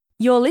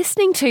You're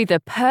listening to the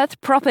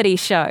Perth Property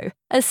Show,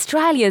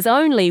 Australia's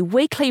only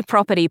weekly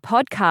property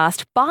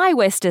podcast by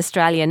West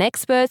Australian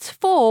experts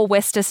for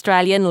West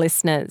Australian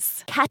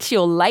listeners. Catch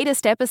your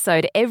latest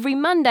episode every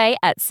Monday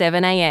at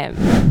 7 a.m.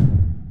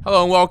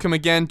 Hello and welcome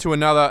again to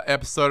another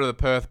episode of the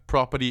Perth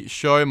Property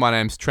Show. My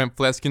name's Trent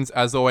Fleskins.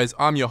 As always,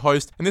 I'm your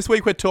host, and this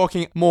week we're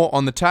talking more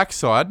on the tax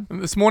side.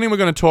 This morning we're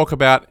going to talk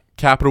about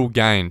capital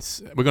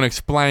gains. We're going to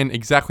explain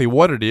exactly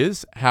what it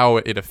is, how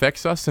it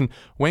affects us, and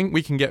when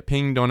we can get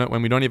pinged on it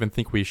when we don't even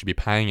think we should be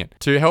paying it.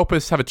 To help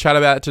us have a chat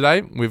about it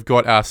today, we've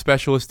got our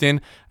specialist in,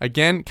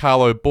 again,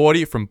 Carlo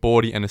Bordi from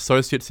Bordi and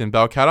Associates in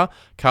Balcatta.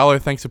 Carlo,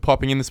 thanks for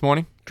popping in this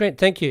morning. Trent,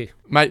 thank you.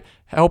 Mate,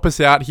 help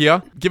us out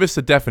here. Give us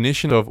a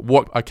definition of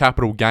what a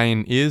capital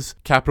gain is.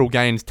 Capital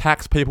gains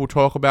tax people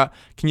talk about.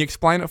 Can you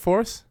explain it for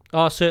us?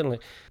 Oh, certainly.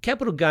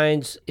 Capital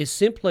gains is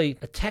simply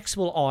a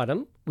taxable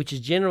item which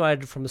is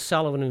generated from the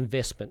sale of an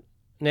investment.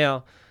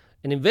 Now,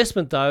 an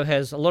investment, though,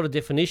 has a lot of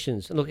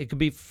definitions. Look, it could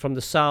be from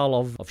the sale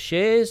of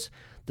shares,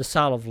 the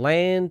sale of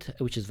land,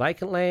 which is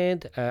vacant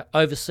land,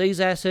 overseas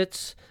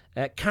assets.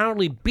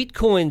 Currently,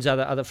 bitcoins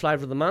are the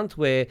flavour of the month,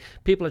 where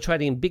people are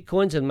trading in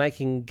bitcoins and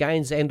making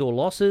gains and or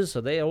losses,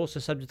 so they're also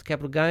subject to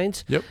capital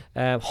gains.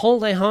 Yep.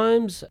 Holiday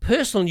homes,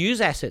 personal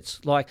use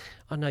assets, like,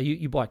 I know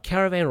you buy a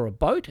caravan or a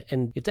boat,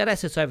 and if that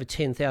asset's over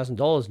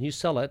 $10,000 and you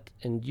sell it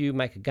and you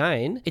make a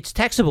gain, it's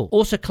taxable.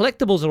 Also,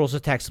 collectibles are also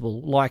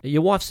taxable, like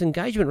your wife's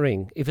engagement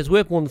ring. If it's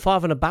worth more than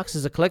 $500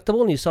 as a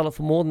collectible and you sell it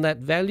for more than that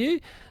value,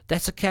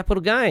 that's a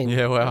capital gain.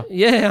 Yeah, well.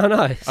 Yeah, I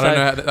know.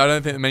 I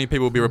don't think many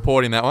people will be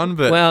reporting that one,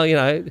 but...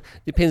 Well,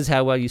 depends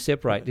how well you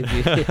separate.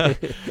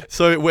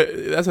 So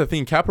that's the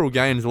thing. Capital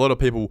gains, a lot of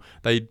people,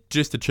 they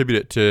just attribute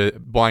it to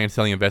buying and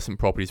selling investment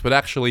properties, but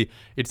actually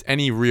it's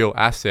any real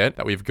asset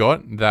that we've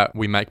got that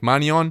we make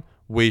money on.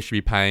 We should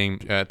be paying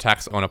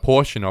tax on a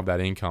portion of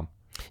that income.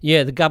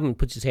 Yeah, the government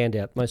puts its hand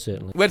out, most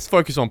certainly. Let's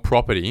focus on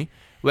property.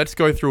 Let's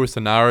go through a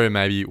scenario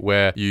maybe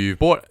where you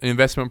bought an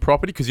investment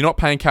property because you're not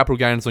paying capital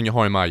gains on your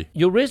home, are you?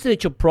 Your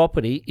residential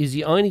property is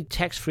the only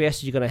tax-free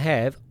asset you're going to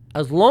have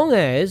as long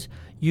as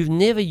you've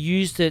never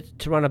used it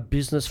to run a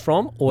business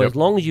from, or as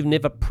long as you've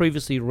never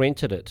previously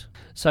rented it.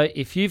 So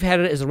if you've had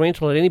it as a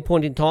rental at any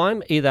point in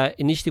time, either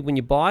initially when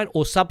you buy it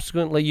or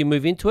subsequently you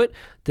move into it,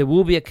 there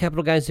will be a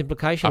capital gains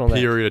implication on that. A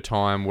period of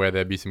time where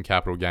there'd be some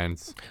capital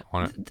gains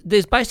on it.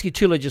 There's basically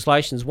two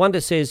legislations. One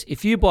that says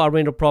if you buy a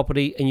rental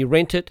property and you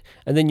rent it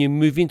and then you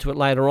move into it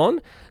later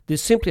on,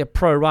 there's simply a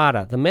pro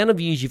rata, the amount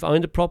of years you've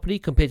owned the property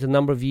compared to the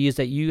number of years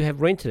that you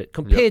have rented it.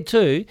 Compared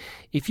to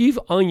if you've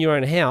owned your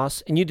own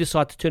house and you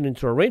decide to turn it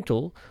into a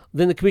rental,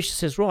 then the commission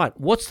says, right,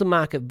 what's the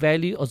market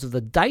value as of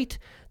the date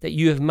that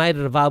you have made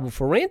it available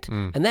for rent?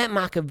 And that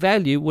market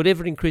value,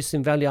 whatever increases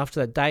in value after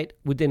that date,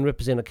 would then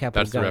represent a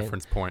capital gain. That's the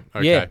reference point.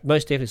 Okay. Yeah,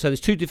 most definitely. So there's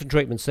two different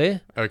treatments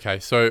there. Okay,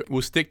 so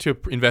we'll stick to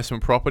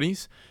investment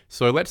properties.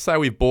 So let's say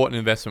we've bought an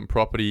investment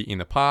property in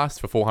the past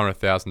for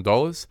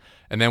 $400,000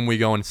 and then we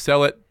go and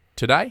sell it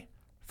today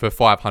for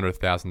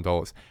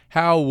 $500,000.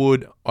 How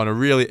would, on a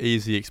really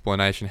easy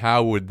explanation,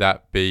 how would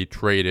that be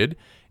treated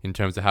in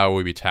terms of how would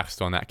we be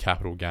taxed on that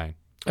capital gain?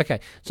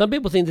 Okay, some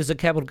people think there's a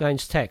capital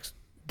gains tax.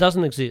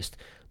 Doesn't exist.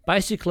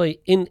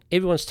 Basically, in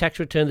everyone's tax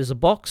return, there's a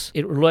box.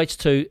 It relates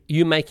to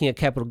you making a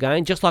capital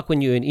gain, just like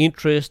when you earn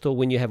interest or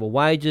when you have a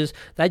wages.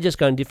 They just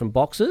go in different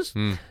boxes.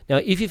 Now,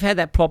 if you've had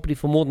that property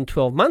for more than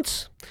 12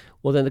 months,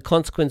 well, then the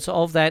consequence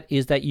of that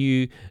is that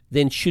you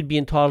then should be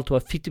entitled to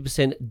a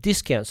 50%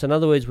 discount. So in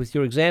other words, with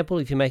your example,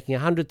 if you're making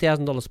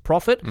 $100,000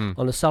 profit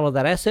on the sale of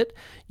that asset,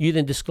 you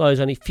then disclose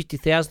only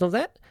 $50,000 of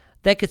that.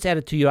 That gets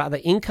added to your other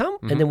income,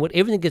 and then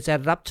everything gets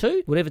added up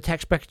to, whatever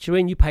tax bracket you're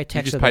in, you pay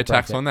tax on that bracket. You just pay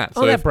tax on that.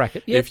 On that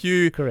bracket, yeah. If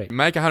you correct.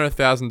 make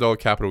 $100,000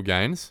 capital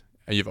gains,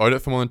 and you've owed it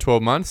for more than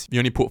 12 months, you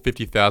only put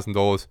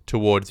 $50,000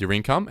 towards your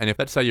income. And if,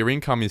 let's say, your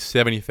income is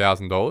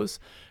 $70,000,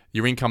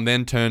 your income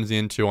then turns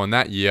into, on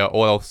that year,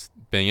 all else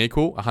being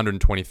equal,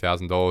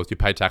 $120,000. You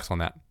pay tax on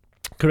that.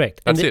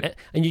 Correct. That's it.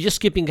 And you're just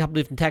skipping a couple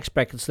of different tax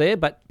brackets there,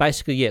 but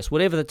basically, yes,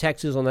 whatever the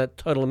tax is on that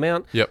total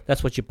amount,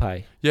 that's what you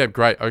pay. Yeah,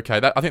 great. Okay,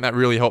 I think that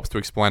really helps to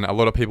explain it. A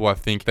lot of people, I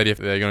think, that if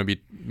they're going to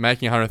be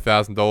making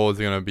 $100,000,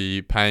 they're going to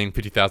be paying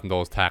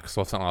 $50,000 tax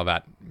or something like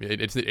that.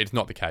 It's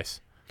not the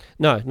case.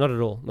 No, not at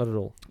all. Not at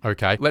all.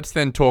 Okay, let's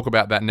then talk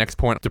about that next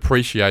point,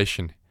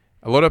 depreciation.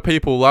 A lot of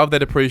people love their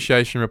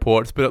depreciation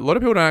reports, but a lot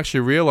of people don't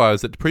actually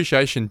realise that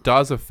depreciation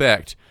does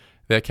affect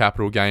their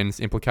capital gains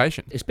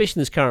implication. Especially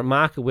in this current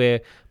market where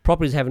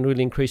properties haven't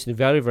really increased in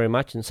value very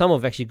much and some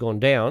have actually gone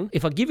down.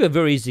 If I give you a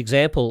very easy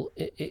example,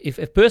 if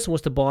a person was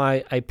to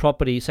buy a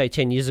property, say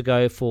 10 years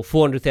ago for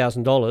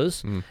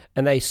 $400,000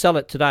 and they sell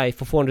it today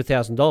for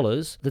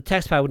 $400,000, the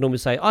taxpayer would normally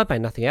say, I pay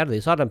nothing out of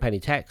this, I don't pay any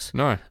tax.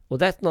 No. Well,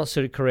 that's not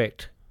necessarily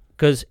correct.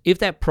 Because if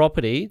that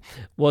property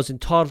was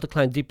entitled to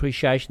claim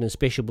depreciation and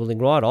special building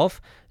write-off,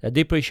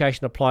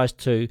 depreciation applies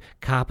to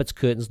carpets,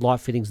 curtains,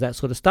 light fittings, that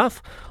sort of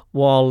stuff,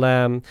 while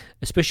a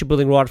special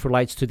building write-off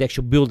relates to the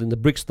actual building, the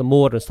bricks, the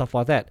mortar and stuff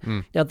like that.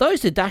 Now, those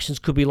deductions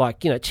could be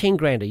like, 10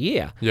 grand a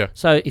year. Yeah.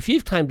 So if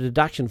you've claimed a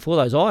deduction for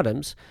those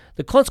items,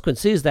 the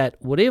consequence is that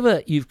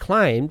whatever you've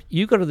claimed,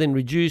 you've got to then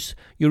reduce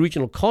your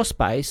original cost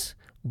base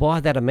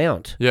by that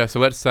amount. Yeah, so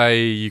let's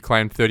say you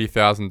claimed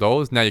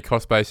 $30,000. Now your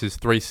cost base is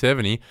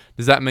 $370,000.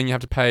 Does that mean you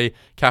have to pay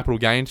capital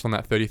gains on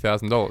that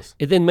 $30,000?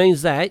 It then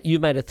means that you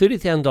made a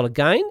 $30,000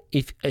 gain,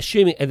 if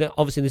assuming, and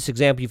obviously in this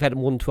example you've had it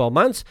more than 12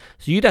 months,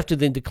 so you'd have to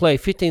then declare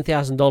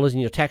 $15,000 in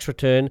your tax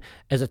return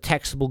as a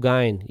taxable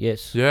gain.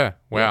 Yes. Yeah,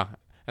 wow.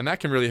 And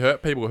that can really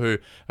hurt people who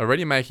are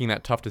already making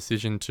that tough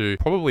decision to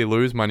probably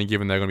lose money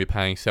given they're going to be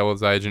paying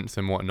sellers agents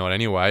and whatnot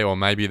anyway, or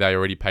maybe they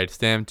already paid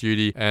stamp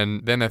duty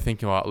and then they're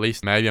thinking, at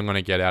least maybe I'm going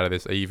to get out of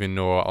this even,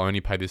 or I'll only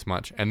pay this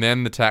much. And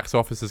then the tax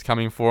office is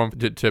coming for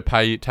them to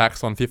pay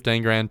tax on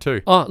 15 grand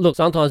too. Oh, look,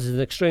 sometimes it's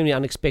an extremely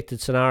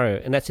unexpected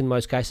scenario, and that's in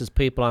most cases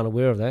people aren't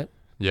aware of that.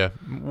 Yeah.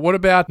 What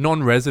about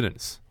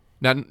non-residents?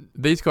 Now,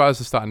 these guys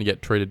are starting to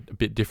get treated a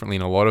bit differently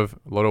in a lot of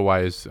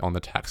ways on the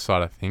tax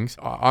side of things.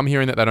 I'm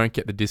hearing that they don't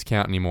get the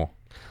discount anymore.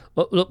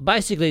 Well, look,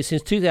 basically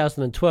since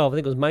 2012, I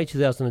think it was May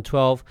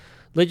 2012,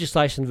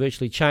 legislation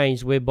virtually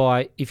changed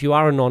whereby if you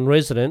are a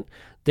non-resident,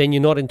 then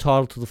you're not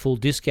entitled to the full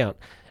discount.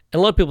 And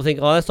a lot of people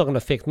think, that's not going to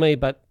affect me,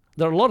 but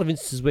there are a lot of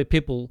instances where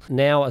people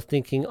now are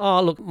thinking,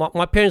 look,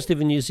 my parents live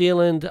in New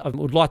Zealand, I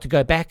would like to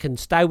go back and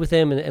stay with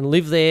them and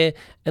live there,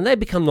 and they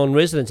become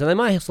non-residents, and they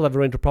may still have a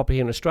rental property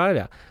here in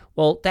Australia.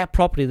 Well, that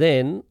property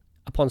then,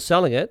 upon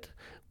selling it,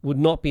 would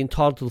not be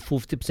entitled to the full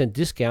 50%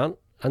 discount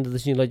under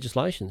this new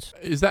legislations.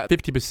 Is that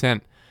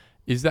 50%,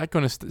 is that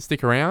going to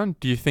stick around?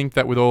 Do you think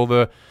that with all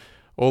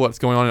that's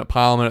going on at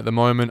Parliament at the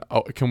moment,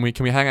 can we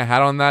hang a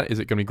hat on that? Is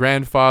it going to be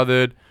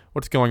grandfathered?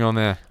 What's going on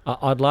there?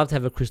 I'd love to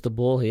have a crystal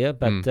ball here,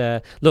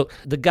 but look,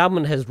 the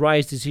government has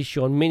raised this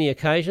issue on many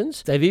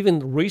occasions. They've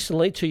even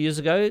recently, 2 years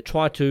ago,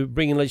 tried to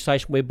bring in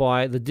legislation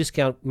whereby the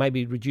discount may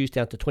be reduced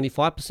down to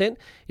 25%.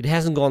 It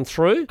hasn't gone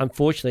through.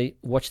 Unfortunately,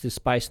 watch this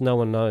space, no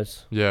one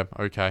knows. Yeah,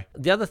 okay.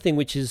 The other thing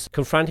which is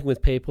confronting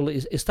with people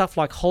is stuff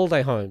like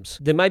holiday homes.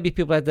 There may be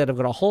people out there that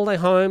have got a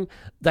holiday home,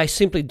 they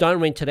simply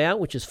don't rent it out,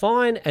 which is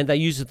fine, and they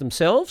use it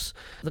themselves.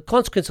 The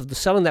consequence of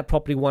selling that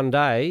property one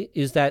day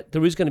is that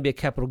there is going to be a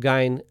capital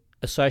gain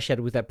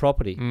associated with that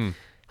property.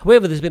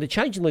 However, there's been a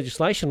change in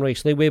legislation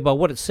recently whereby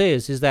what it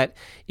says is that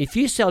if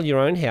you sell your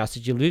own house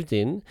that you lived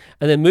in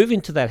and then move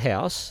into that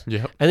house,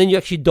 and then you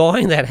actually die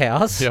in that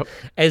house,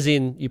 as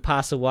in you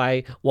pass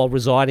away while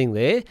residing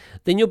there,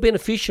 then your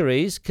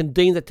beneficiaries can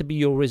deem that to be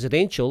your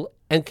residential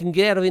and can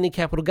get out of any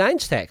capital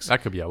gains tax.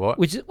 That could be a lot.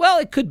 Which is, well,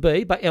 it could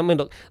be, but I mean,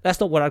 look,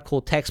 that's not what I'd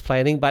call tax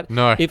planning, but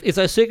no. if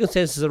those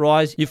circumstances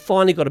arise, you've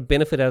finally got a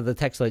benefit out of the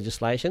tax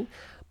legislation.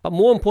 But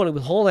more importantly,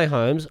 with holiday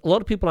homes, a lot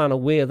of people aren't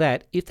aware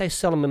that if they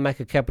sell them and make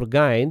a capital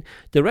gain,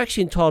 they're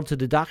actually entitled to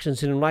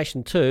deductions in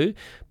relation to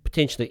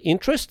potentially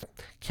interest,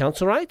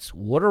 council rates,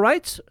 water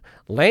rates,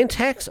 land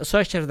tax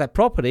associated with that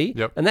property,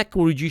 and that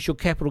will reduce your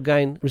capital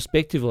gain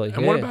respectively.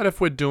 And what about if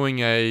we're doing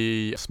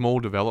a small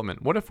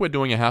development? What if we're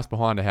doing a house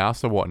behind a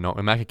house or whatnot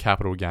and make a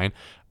capital gain?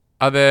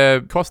 Are there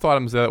cost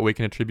items there that we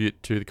can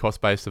attribute to the cost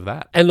base of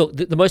that? And look,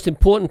 the most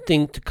important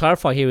thing to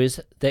clarify here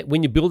is that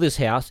when you build this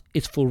house,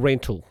 it's for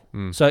rental.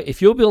 So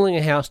if you're building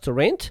a house to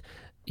rent,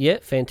 yeah,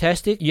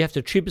 fantastic. You have to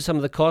attribute some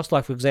of the costs.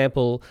 Like, for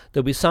example,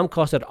 there'll be some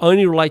costs that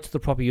only relate to the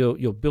property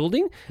you're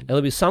building, and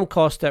there'll be some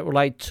costs that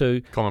relate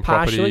to common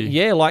partially. Property.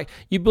 Yeah, like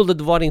you build a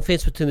dividing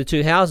fence between the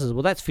two houses.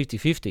 Well, that's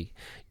 50-50.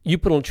 You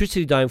put an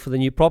electricity dome for the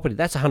new property.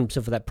 That's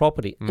 100% for that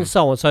property, and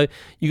so on. So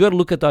you got to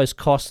look at those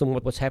costs and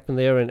what's happened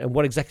there and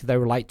what exactly they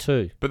relate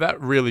to. But that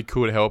really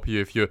could help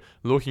you if you're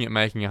looking at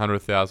making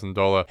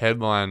 $100,000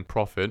 headline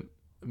profit.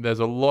 There's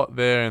a lot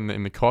there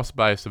in the cost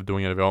base of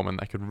doing a development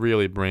that could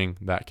really bring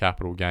that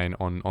capital gain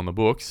on the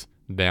books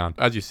down.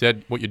 As you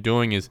said, what you're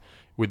doing is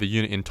with the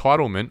unit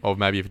entitlement of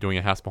maybe if you're doing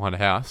a house behind a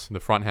house, the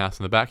front house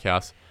and the back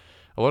house,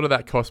 a lot of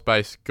that cost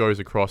base goes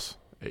across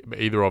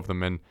either of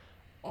them. And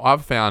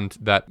I've found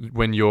that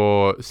when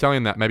you're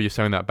selling that, maybe you're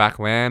selling that back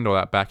land or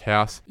that back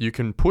house, you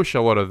can push a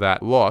lot of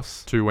that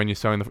loss to when you're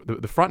selling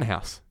the front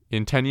house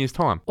in 10 years'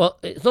 time. Well,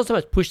 it's not so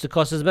much push the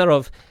cost, it's a matter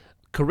of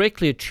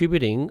correctly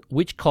attributing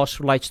which cost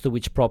relates to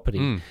which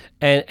property.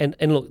 And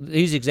look, the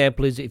easy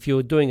example is if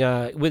you're doing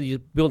whether you're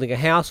building a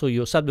house or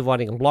you're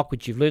subdividing a block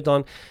which you've lived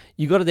on,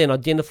 you've got to then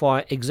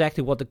identify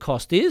exactly what the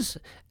cost is,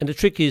 and the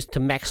trick is to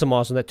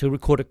maximise on that, to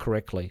record it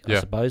correctly, I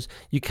suppose.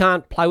 You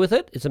can't play with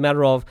it. It's a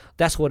matter of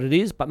that's what it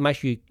is, but make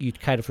sure you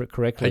cater for it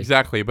correctly.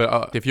 Exactly,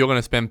 but if you're going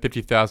to spend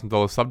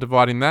 $50,000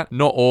 subdividing that,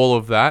 not all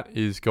of that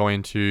is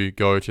going to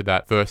go to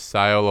that first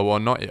sale or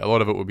whatnot. A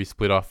lot of it will be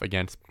split off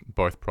against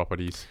both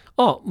properties.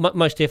 Oh,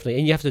 most definitely.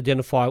 And you have to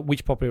identify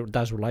which property it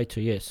does relate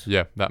to, yes.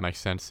 Yeah, that makes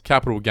sense.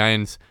 Capital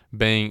gains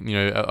being,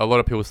 a lot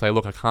of people say,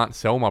 look, I can't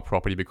sell my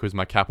property because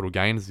my capital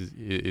gains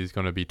is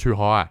going to be too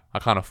high. I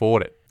can't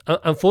afford it.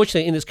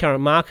 Unfortunately, in this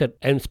current market,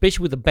 and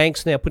especially with the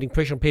banks now putting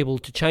pressure on people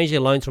to change their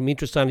loans from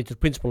interest only to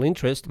principal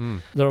interest,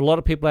 there are a lot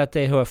of people out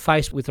there who are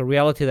faced with the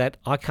reality that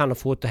I can't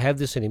afford to have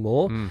this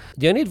anymore.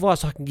 The only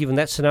advice I can give in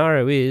that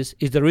scenario is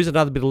there is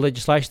another bit of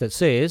legislation that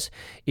says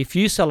if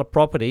you sell a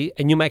property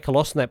and you make a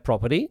loss on that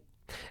property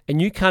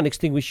and you can't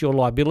extinguish your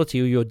liability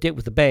or your debt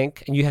with the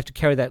bank and you have to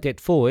carry that debt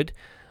forward,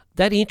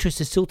 that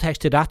interest is still tax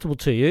deductible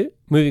to you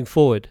moving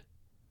forward,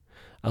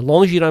 as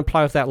long as you don't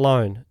play with that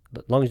loan.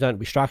 As long as you don't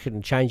restructure it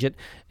and change it.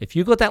 If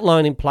you've got that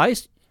loan in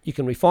place, you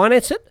can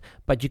refinance it,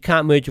 but you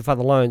can't merge with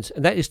other loans,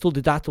 and that is still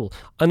deductible.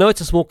 I know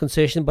it's a small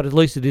concession, but at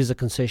least it is a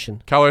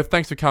concession. Carlo,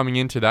 thanks for coming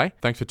in today.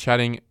 Thanks for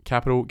chatting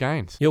capital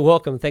gains. You're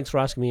welcome. Thanks for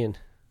asking me in.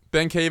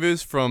 Ben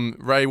Keevers from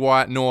Ray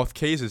White North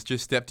Keys has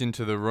just stepped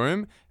into the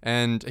room,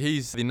 and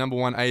he's the number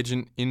one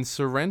agent in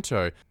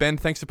Sorrento. Ben,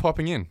 thanks for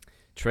popping in.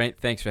 Trent,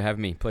 thanks for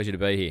having me. Pleasure to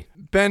be here.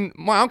 Ben,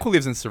 my uncle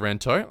lives in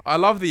Sorrento. I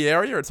love the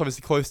area. It's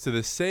obviously close to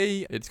the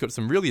sea. It's got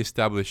some really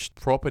established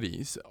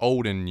properties,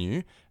 old and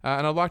new.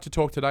 And I'd like to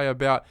talk today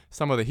about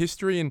some of the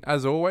history. And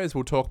as always,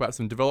 we'll talk about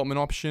some development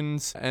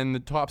options and the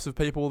types of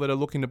people that are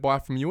looking to buy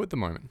from you at the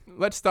moment.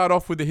 Let's start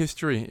off with the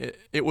history.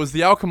 It was the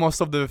Alchemos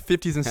of the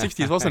 50s and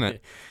 60s, wasn't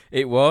it?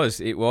 It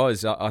was.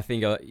 I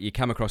think you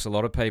come across a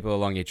lot of people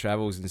along your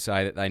travels and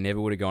say that they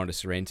never would have gone to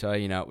Sorrento.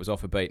 You know, it was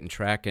off a beaten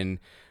track and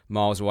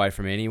miles away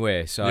from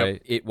anywhere. So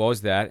It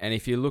was that. And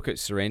if you look at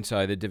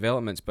Sorrento, the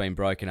development's been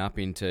broken up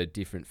into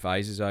different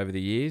phases over the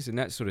years, and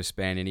that sort of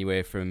span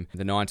anywhere from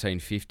the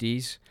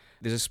 1950s.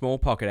 There's a small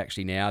pocket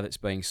actually now that's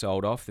being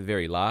sold off, the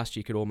very last,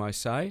 you could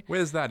almost say.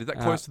 Where's that? Is that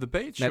close to the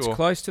beach? That's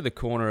close to the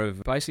corner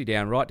of, basically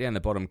right down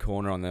the bottom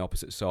corner on the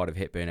opposite side of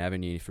Hepburn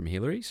Avenue from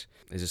Hillary's.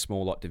 There's a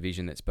small lot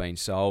division that's been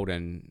sold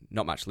and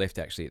not much left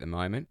actually at the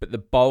moment. But the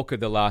bulk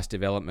of the last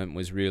development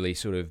was really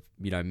sort of,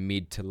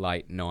 mid to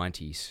late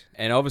 90s.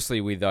 And obviously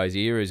with those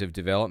eras of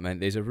development,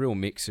 there's a real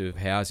mix of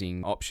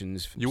housing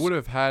options. You would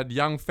have had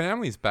young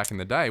families back in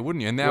the day,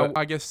 wouldn't you? And now,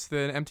 I guess,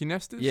 they're empty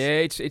nesters?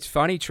 Yeah, it's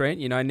funny,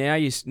 Trent.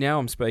 Now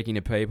I'm speaking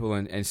to people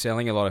and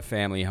selling a lot of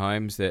family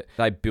homes that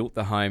they built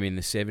the home in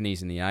the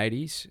 70s and the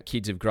 80s.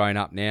 Kids have grown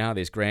up now.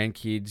 There's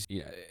grandkids.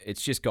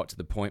 It's just got to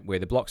the point where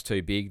the block's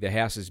too big. The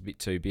house is a bit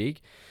too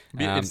big.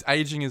 It's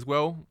aging as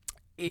well.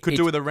 Could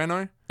do with a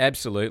reno?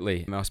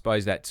 Absolutely. I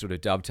suppose that sort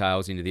of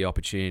dovetails into the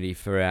opportunity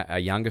for our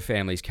younger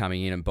families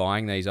coming in and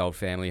buying these old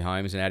family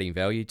homes and adding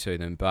value to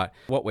them. But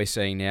what we're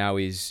seeing now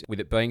is,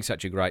 with it being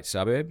such a great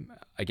suburb,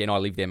 again, I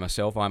live there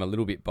myself, I'm a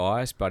little bit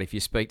biased, but if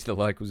you speak to the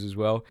locals as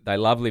well, they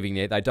love living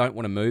there. They don't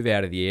want to move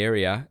out of the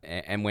area,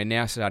 and we're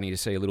now starting to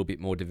see a little bit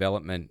more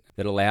development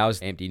that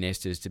allows empty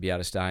nesters to be able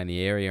to stay in the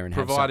area and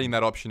providing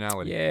that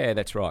optionality. Yeah,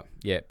 that's right.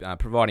 Yeah,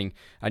 providing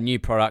a new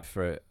product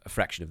for a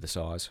fraction of the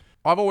size.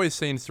 I've always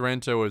seen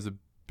Sorrento as a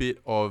bit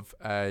of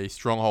a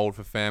stronghold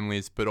for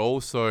families, but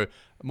also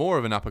more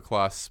of an upper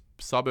class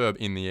suburb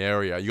in the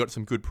area. You got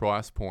some good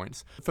price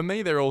points. For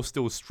me, they're all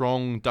still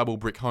strong double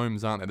brick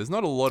homes, aren't there? There's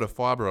not a lot of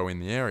fibro in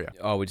the area.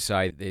 I would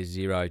say there's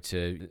zero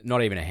to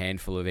not even a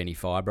handful of any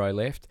fibro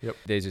left. Yep.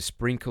 There's a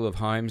sprinkle of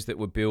homes that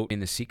were built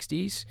in the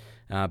 60s,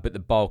 but the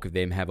bulk of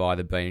them have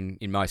either been,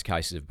 in most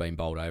cases, have been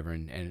bowled over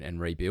and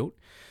rebuilt.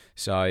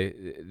 So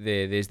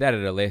there's that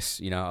at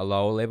a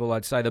lower level.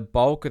 I'd say the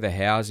bulk of the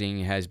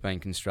housing has been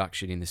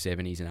constructed in the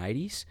 70s and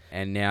 80s,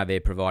 and now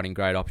they're providing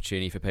great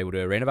opportunity for people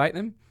to renovate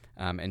them.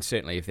 And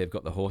certainly if they've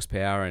got the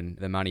horsepower and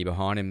the money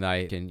behind them,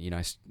 they can,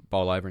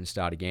 bowl over and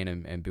start again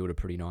and build a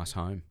pretty nice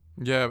home.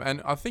 Yeah,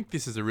 and I think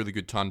this is a really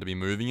good time to be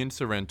moving in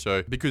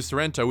Sorrento because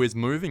Sorrento is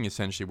moving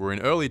essentially. We're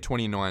in early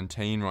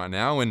 2019 right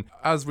now, and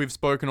as we've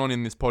spoken on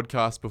in this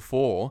podcast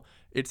before,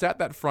 it's at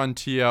that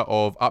frontier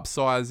of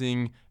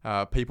upsizing,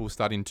 people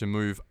starting to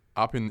move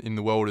up in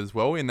the world as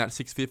well, in that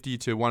 $650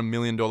 to $1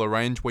 million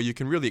range where you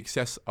can really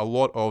access a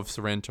lot of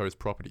Sorrento's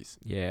properties.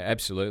 Yeah,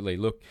 absolutely.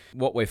 Look,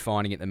 what we're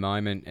finding at the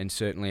moment, and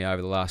certainly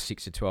over the last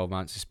 6 to 12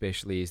 months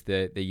especially, is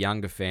that the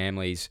younger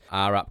families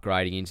are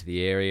upgrading into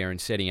the area and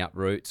setting up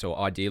roots, or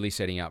ideally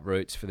setting up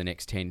roots for the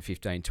next 10,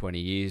 15, 20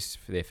 years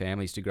for their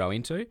families to grow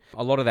into.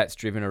 A lot of that's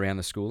driven around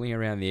the schooling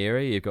around the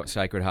area. You've got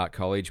Sacred Heart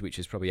College, which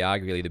is probably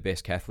arguably the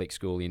best Catholic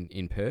school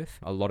in Perth.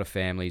 A lot of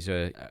families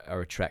are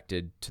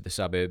attracted to the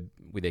suburb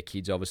with their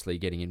kids obviously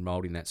getting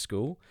enrolled in that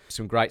school.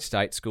 Some great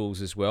state schools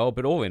as well,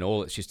 but all in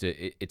all, it's just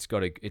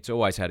it's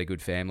always had a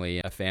good family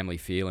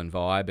feel and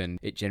vibe, and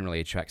it generally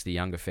attracts the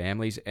younger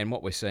families. And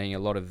what we're seeing, a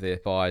lot of the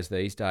buyers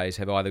these days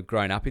have either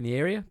grown up in the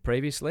area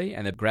previously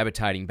and they're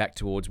gravitating back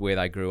towards where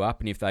they grew up,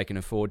 and if they can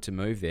afford to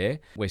move there,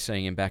 we're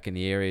seeing them back in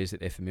the areas that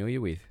they're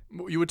familiar with.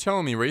 You were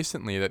telling me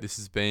recently that this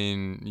has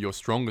been your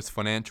strongest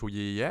financial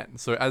year yet.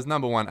 So as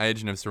number one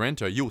agent of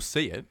Sorrento, you'll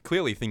see it.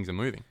 Clearly things are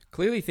moving.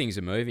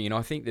 And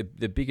I think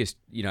the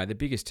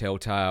biggest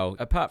telltale,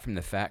 apart from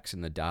the facts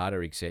and the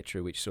data,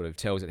 etc., which sort of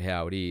tells it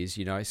how it is,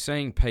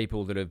 seeing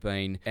people that have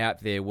been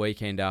out there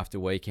weekend after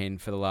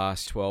weekend for the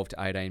last 12 to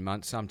 18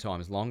 months,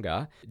 sometimes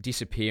longer,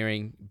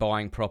 disappearing,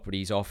 buying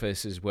properties off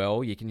us as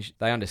well.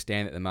 They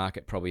understand that the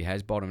market probably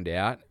has bottomed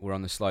out. We're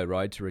on the slow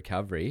road to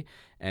recovery.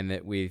 and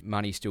that with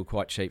money still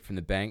quite cheap from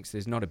the banks,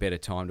 there's not a better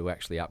time to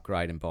actually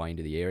upgrade and buy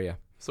into the area.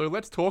 So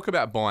let's talk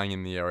about buying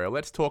in the area.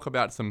 Let's talk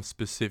about some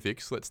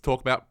specifics. Let's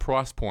talk about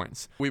price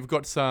points. We've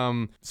got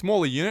some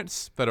smaller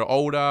units that are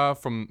older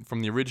from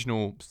the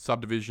original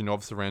subdivision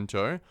of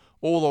Sorrento,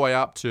 all the way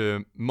up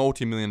to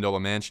multi-million-dollar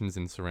mansions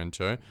in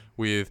Sorrento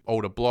with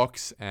older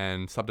blocks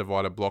and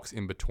subdivided blocks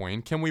in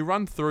between. Can we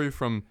run through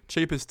from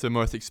cheapest to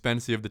most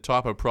expensive the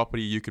type of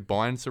property you could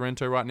buy in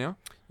Sorrento right now?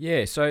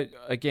 Yeah, so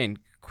again,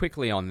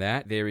 quickly on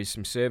that, there is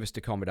some serviced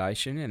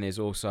accommodation and there's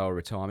also a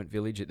retirement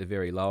village at the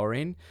very lower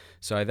end.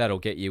 So that'll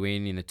get you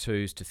in the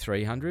 2s to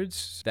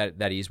 300s.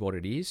 That is what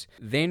it is.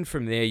 Then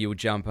from there, you'll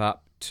jump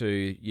up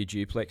to your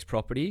duplex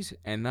properties,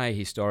 and they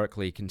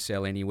historically can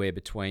sell anywhere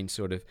between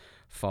sort of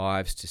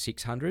 5s to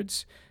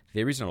 600s.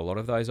 There isn't a lot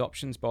of those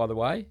options, by the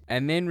way.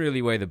 And then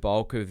really where the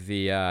bulk of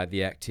the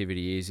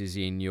activity is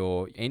in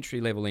your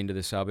entry level into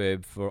the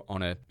suburb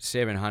on a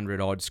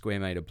 700-odd square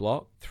metre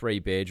block,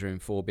 3-bedroom,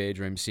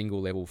 4-bedroom,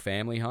 single-level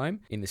family home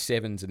in the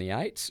 7s and the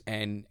 8s,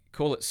 and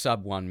call it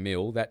sub 1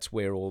 mil. That's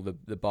where all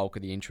the bulk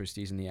of the interest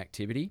is in the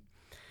activity.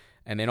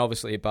 And then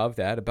obviously above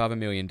that, above $1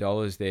 million,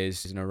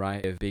 there's an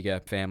array of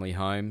bigger family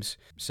homes,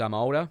 some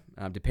older,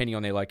 depending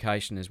on their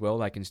location as well,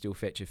 they can still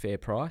fetch a fair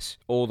price,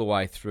 all the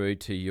way through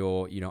to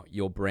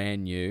your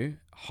brand new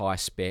high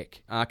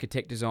spec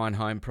architect design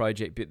home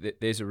project. But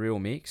there's a real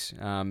mix.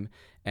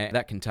 And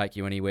that can take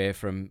you anywhere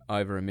from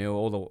over $1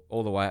 million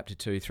all the way up to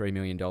 $2-3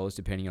 million,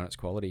 depending on its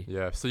quality.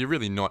 Yeah, so you're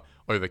really not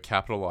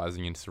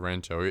over-capitalising in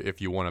Sorrento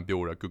if you want to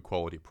build a good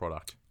quality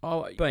product.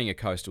 Oh, being a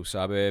coastal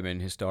suburb,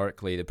 and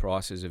historically the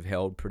prices have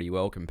held pretty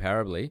well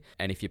comparably.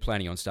 And if you're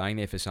planning on staying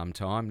there for some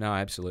time, no,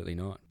 absolutely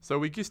not. So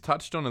we just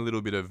touched on a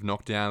little bit of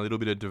knockdown, a little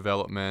bit of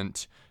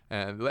development.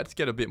 Let's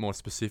get a bit more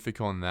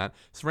specific on that.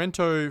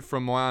 Sorrento,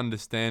 from my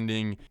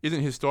understanding, isn't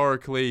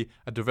historically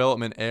a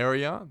development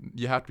area.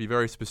 You have to be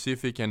very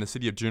specific, and the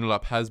city of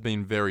Joondalup has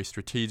been very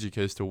strategic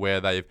as to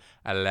where they've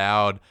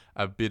allowed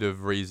a bit of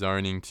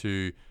rezoning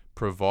to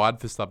provide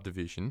for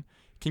subdivision.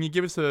 Can you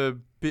give us a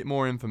bit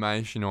more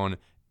information on,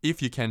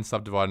 if you can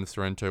subdivide in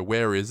Sorrento,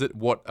 where is it?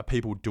 What are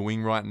people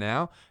doing right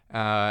now?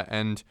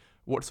 And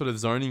what sort of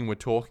zoning we're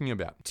talking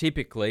about?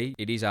 Typically,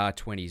 it is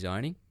R20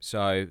 zoning.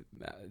 So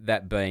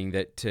that being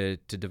that to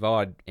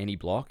divide any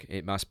block,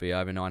 it must be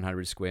over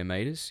 900 square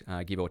metres,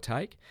 give or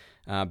take.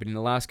 But in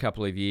the last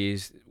couple of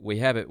years, we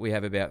have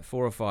about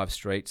 4 or 5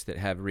 streets that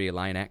have rear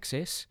lane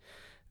access.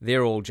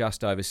 They're all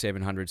just over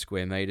 700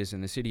 square metres,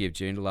 and the city of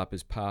Joondalup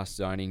has passed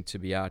zoning to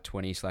be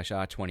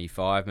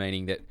R20/R25,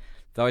 meaning that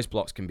those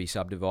blocks can be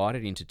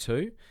subdivided into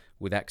 2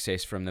 with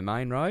access from the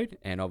main road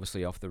and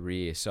obviously off the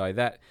rear. So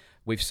that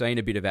we've seen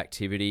a bit of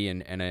activity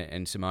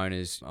and some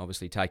owners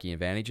obviously taking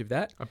advantage of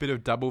that. A bit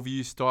of double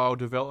view style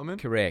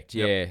development? Correct,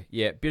 yeah.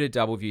 Bit of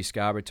double view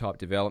Scarborough type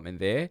development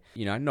there.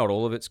 Not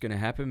all of it's going to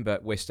happen,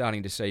 but we're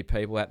starting to see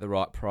people at the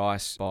right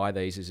price buy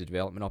these as a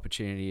development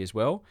opportunity as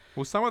well.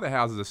 Well, some of the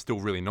houses are still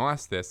really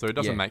nice there, so it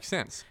doesn't make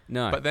sense.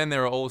 No. But then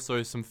there are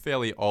also some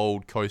fairly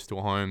old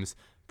coastal homes,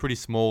 pretty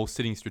small,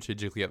 sitting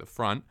strategically at the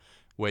front,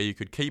 where you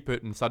could keep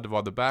it and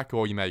subdivide the back,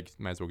 or you may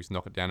as well just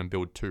knock it down and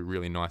build 2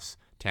 really nice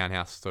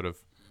townhouse sort of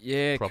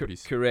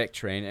properties. Correct,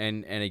 Trent.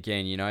 And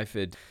again,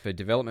 for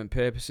development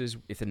purposes,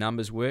 if the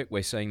numbers work,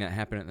 we're seeing that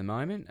happen at the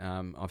moment.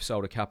 I've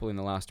sold a couple in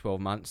the last 12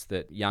 months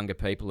that younger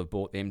people have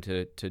bought them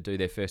to do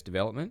their first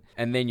development.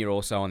 And then you're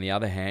also, on the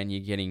other hand,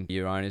 you're getting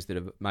your owners that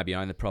have maybe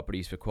owned the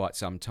properties for quite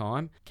some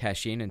time,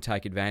 cash in and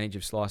take advantage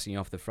of slicing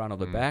off the front or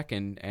the back.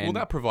 And well,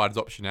 that provides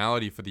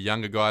optionality for the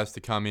younger guys to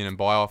come in and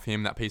buy off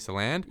him that piece of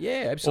land.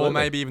 Yeah, absolutely. Or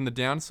maybe even the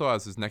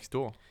downsizers next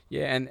door.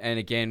 Yeah, and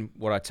again,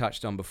 what I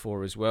touched on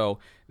before as well,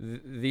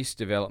 this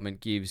development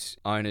gives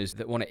owners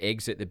that want to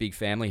exit the big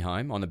family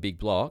home on the big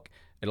block,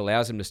 it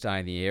allows them to stay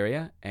in the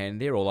area,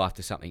 and they're all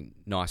after something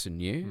nice and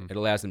new. It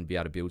allows them to be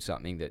able to build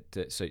something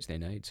that suits their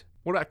needs.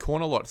 What about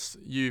corner lots?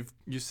 You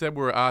said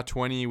we're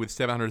R20 with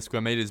 700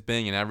 square metres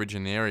being an average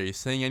in the area. Are you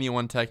seeing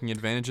anyone taking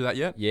advantage of that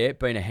yet? Yeah,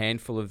 been a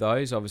handful of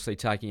those, obviously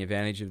taking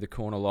advantage of the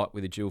corner lot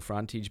with a dual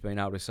frontage, being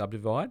able to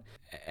subdivide.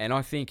 And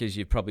I think, as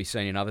you've probably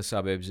seen in other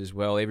suburbs as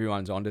well,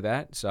 everyone's onto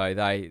that. So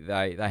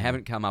they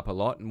haven't come up a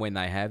lot, and when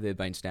they have, they've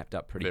been snapped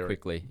up pretty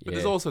quickly. But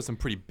there's also some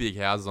pretty big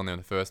houses on there in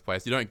the first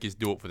place. You don't just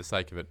do it for the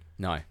sake of it.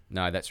 No,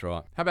 that's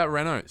right. How about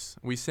renos?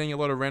 Are we seeing a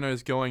lot of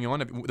renos going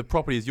on? The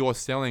properties you're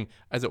selling,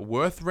 is it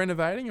worth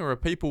renovating, or are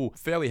people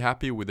fairly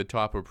happy with the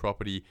type of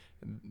property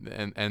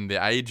and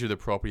the age of the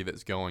property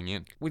that's going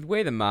in? With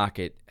where the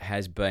market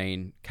has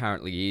been,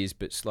 currently is,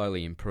 but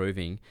slowly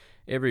improving,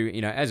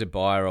 as a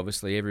buyer,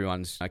 obviously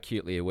everyone's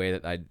acutely aware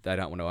that they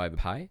don't want to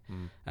overpay.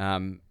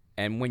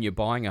 And when you're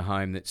buying a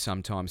home that's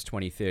sometimes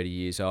 20, 30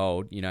 years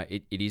old,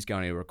 it is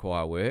going to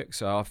require work.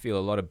 So I feel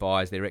a lot of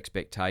buyers, their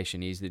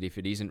expectation is that if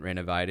it isn't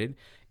renovated,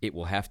 it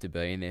will have to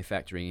be, and they're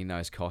factoring in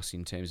those costs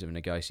in terms of a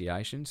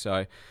negotiation.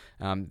 So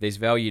there's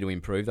value to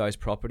improve those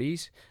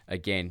properties,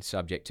 again,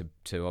 subject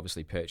to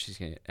obviously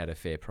purchasing it at a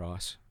fair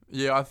price.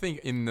 Yeah, I think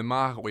in the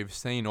market we've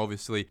seen,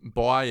 obviously,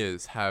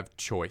 buyers have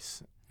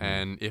choice.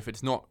 And if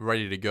it's not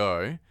ready to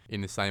go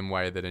in the same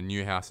way that a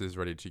new house is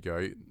ready to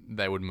go,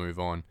 they would move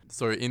on.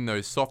 So in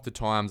those softer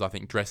times, I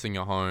think dressing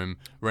a home,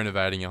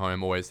 renovating a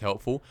home, always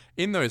helpful.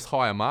 In those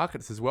higher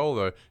markets as well,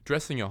 though,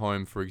 dressing a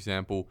home, for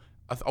example,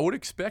 I would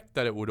expect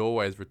that it would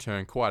always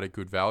return quite a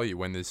good value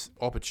when there's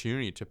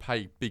opportunity to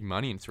pay big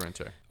money in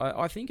Sorrento.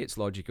 I think it's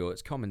logical.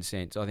 It's common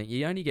sense. I think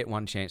you only get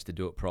one chance to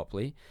do it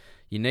properly.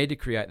 You need to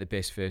create the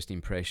best first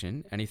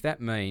impression. And if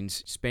that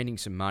means spending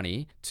some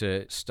money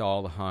to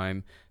style the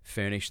home,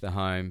 furnish the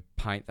home,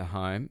 paint the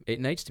home,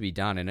 it needs to be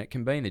done. And it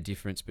can be the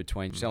difference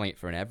between selling it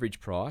for an average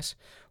price,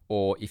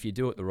 or if you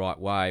do it the right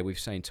way, we've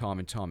seen time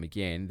and time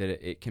again that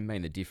it can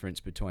mean the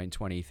difference between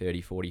 $20,000,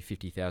 $30,000,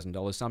 $40,000,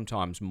 $50,000,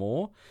 sometimes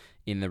more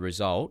in the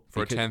result.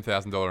 For a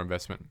 $10,000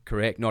 investment.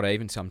 Correct, not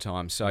even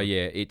sometimes. So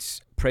yeah, it's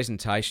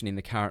presentation in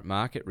the current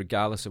market,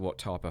 regardless of what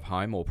type of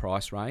home or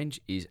price range,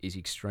 is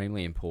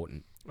extremely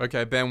important.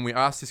 Okay, Ben, we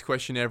ask this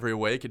question every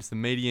week. It's the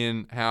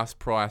median house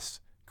price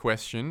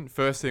question.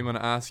 First thing I'm going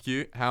to ask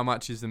you, how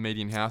much is the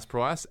median house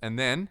price? And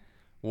then,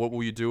 what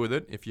will you do with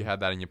it if you had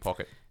that in your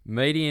pocket?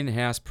 Median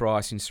house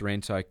price in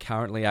Sorrento,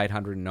 currently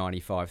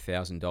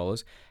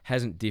 $895,000.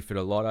 Hasn't differed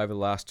a lot over the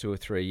last 2 or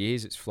 3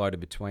 years. It's floated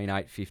between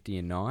 $850,000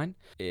 and $9,000.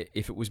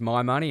 If it was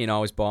my money and I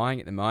was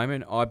buying at the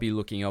moment, I'd be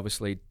looking,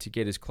 obviously, to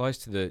get as close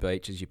to the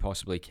beach as you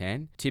possibly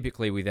can.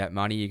 Typically, with that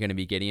money, you're going to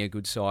be getting a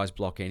good size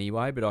block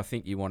anyway, but I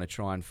think you want to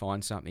try and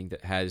find something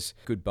that has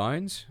good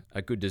bones,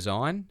 a good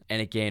design.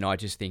 And again, I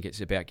just think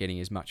it's about getting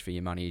as much for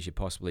your money as you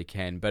possibly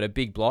can. But a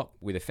big block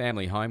with a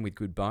family home with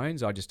good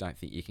bones, I just don't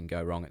think you can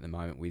go wrong at the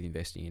moment with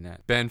investing in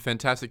that. Ben,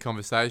 fantastic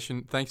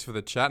conversation. Thanks for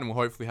the chat, and we'll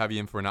hopefully have you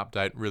in for an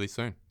update really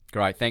soon.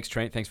 Great. Thanks,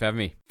 Trent. Thanks for having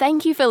me.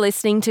 Thank you for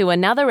listening to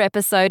another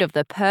episode of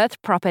the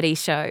Perth Property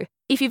Show.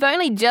 If you've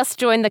only just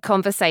joined the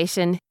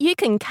conversation, you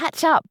can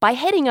catch up by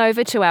heading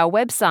over to our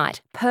website,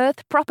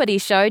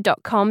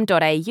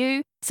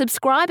 perthpropertyshow.com.au,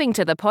 subscribing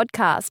to the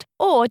podcast,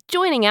 or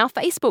joining our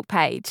Facebook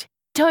page.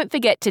 Don't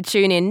forget to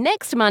tune in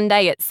next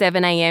Monday at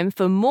 7 a.m.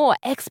 for more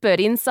expert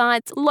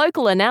insights,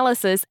 local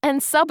analysis,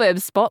 and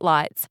suburb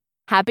spotlights.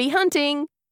 Happy hunting!